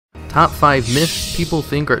Top 5 myths people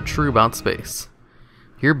think are true about space.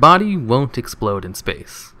 Your body won't explode in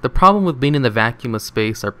space. The problem with being in the vacuum of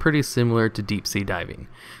space are pretty similar to deep sea diving.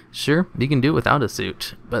 Sure, you can do it without a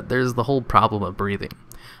suit, but there's the whole problem of breathing.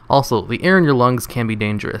 Also, the air in your lungs can be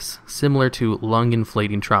dangerous, similar to lung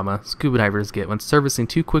inflating trauma scuba divers get when servicing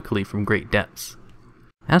too quickly from great depths.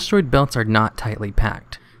 Asteroid belts are not tightly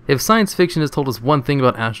packed. If science fiction has told us one thing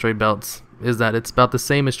about asteroid belts, is that it's about the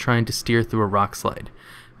same as trying to steer through a rock slide.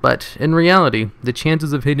 But in reality, the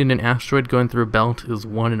chances of hitting an asteroid going through a belt is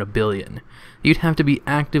 1 in a billion. You'd have to be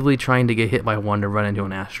actively trying to get hit by one to run into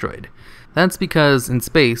an asteroid. That's because, in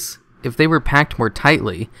space, if they were packed more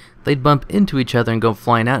tightly, they'd bump into each other and go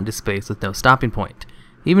flying out into space with no stopping point.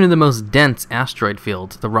 Even in the most dense asteroid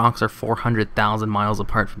fields, the rocks are 400,000 miles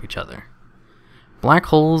apart from each other. Black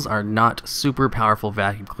holes are not super powerful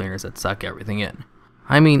vacuum cleaners that suck everything in.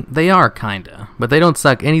 I mean, they are kinda, but they don't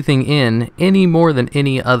suck anything in any more than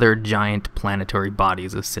any other giant planetary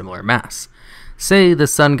bodies of similar mass. Say the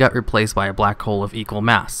sun got replaced by a black hole of equal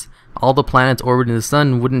mass. All the planets orbiting the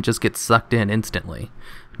sun wouldn't just get sucked in instantly.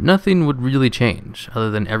 Nothing would really change,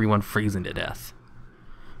 other than everyone freezing to death.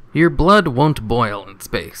 Your blood won't boil in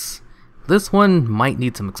space. This one might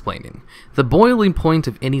need some explaining. The boiling point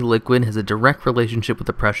of any liquid has a direct relationship with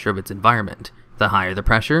the pressure of its environment. The higher the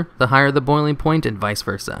pressure, the higher the boiling point, and vice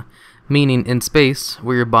versa. Meaning, in space,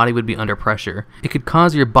 where your body would be under pressure, it could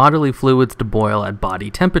cause your bodily fluids to boil at body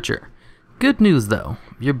temperature. Good news though,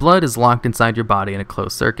 your blood is locked inside your body in a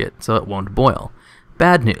closed circuit, so it won't boil.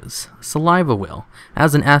 Bad news, saliva will.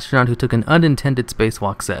 As an astronaut who took an unintended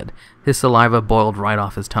spacewalk said, his saliva boiled right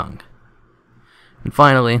off his tongue. And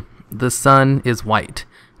finally, the sun is white,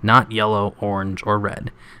 not yellow, orange, or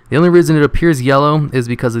red. The only reason it appears yellow is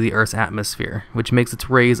because of the Earth's atmosphere, which makes its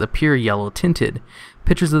rays appear yellow tinted.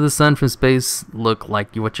 Pictures of the sun from space look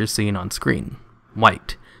like what you're seeing on screen.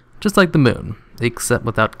 White. Just like the moon, except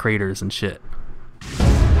without craters and shit.